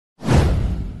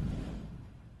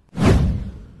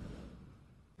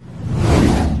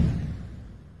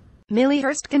Millie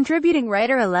Hurst Contributing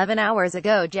Writer 11 hours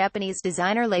ago, Japanese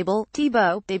designer label,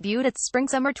 Thibaut, debuted its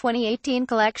Spring-Summer 2018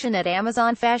 collection at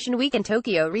Amazon Fashion Week in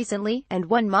Tokyo recently, and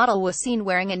one model was seen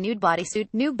wearing a nude bodysuit,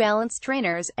 New Balance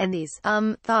trainers, and these,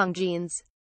 thong jeans.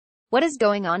 What is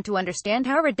going on? To understand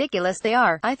how ridiculous they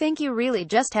are, I think you really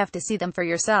just have to see them for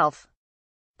yourself.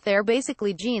 They're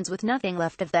basically jeans with nothing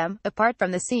left of them, apart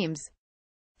from the seams.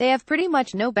 They have pretty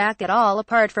much no back at all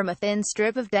apart from a thin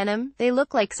strip of denim. They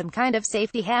look like some kind of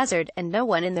safety hazard, and no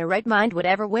one in their right mind would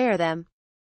ever wear them.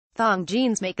 Thong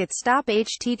jeans make it stop.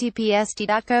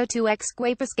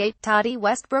 https://t.co2x Toddy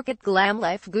Westbrook at Glam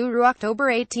Life Guru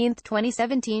October 18,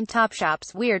 2017.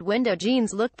 Topshop's weird window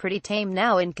jeans look pretty tame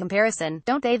now in comparison,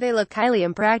 don't they? They look highly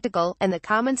impractical, and the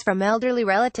comments from elderly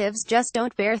relatives just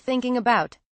don't bear thinking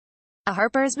about. A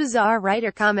Harper's Bazaar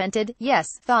writer commented, "Yes,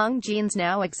 thong jeans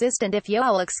now exist, and if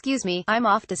y'all excuse me, I'm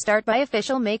off to start my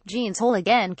official Make Jeans Whole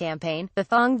Again campaign. The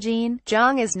thong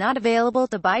jong is not available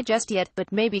to buy just yet,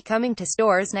 but may be coming to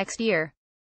stores next year.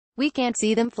 We can't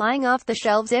see them flying off the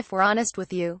shelves if we're honest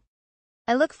with you.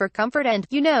 I look for comfort and,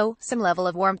 you know, some level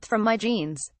of warmth from my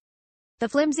jeans. The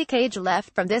flimsy cage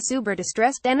left from this uber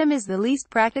distressed denim is the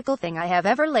least practical thing I have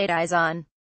ever laid eyes on."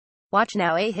 Watch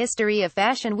now. A history of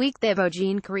Fashion Week. Thibaut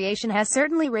jean creation has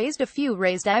certainly raised a few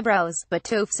raised eyebrows, but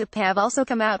Topshop have also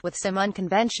come out with some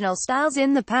unconventional styles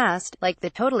in the past, like the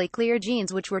totally clear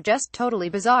jeans, which were just totally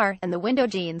bizarre, and the window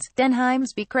jeans.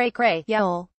 Denheims be cray cray,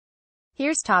 y'all.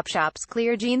 Here's Topshop's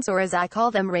clear jeans, or as I call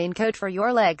them, raincoat for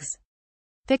your legs.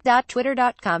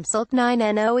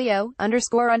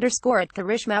 pic.twitter.com/sulk9noeo__ at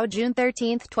Karishmao June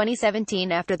 13,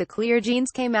 2017. After the clear jeans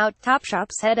came out,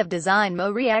 Topshop's head of design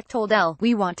Mo Riak told Elle,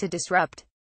 "We want to disrupt.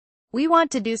 We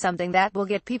want to do something that will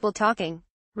get people talking."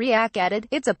 Riak added,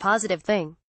 "It's a positive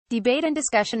thing. Debate and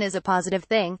discussion is a positive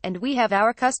thing, and we have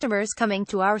our customers coming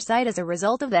to our site as a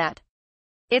result of that.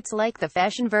 It's like the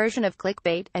fashion version of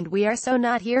clickbait, and we are so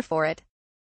not here for it.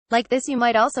 Like this, you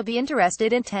might also be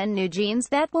interested in 10 new jeans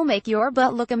that will make your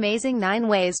butt look amazing, 9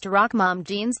 ways to rock mom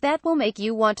jeans that will make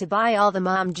you want to buy all the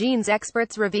mom jeans.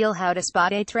 Experts reveal how to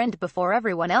spot a trend before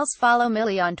everyone else." Follow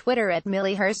Millie on Twitter at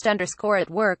 @MillieHurst_. At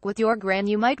work with your gran,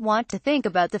 you might want to think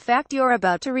about the fact you're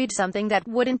about to read something that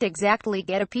wouldn't exactly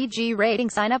get a PG rating.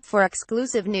 Sign up for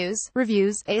exclusive news,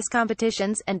 reviews, ace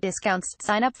competitions, and discounts.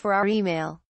 Sign up for our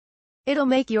email. It'll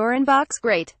make your inbox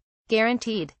great.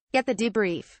 Guaranteed. Get the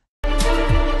debrief.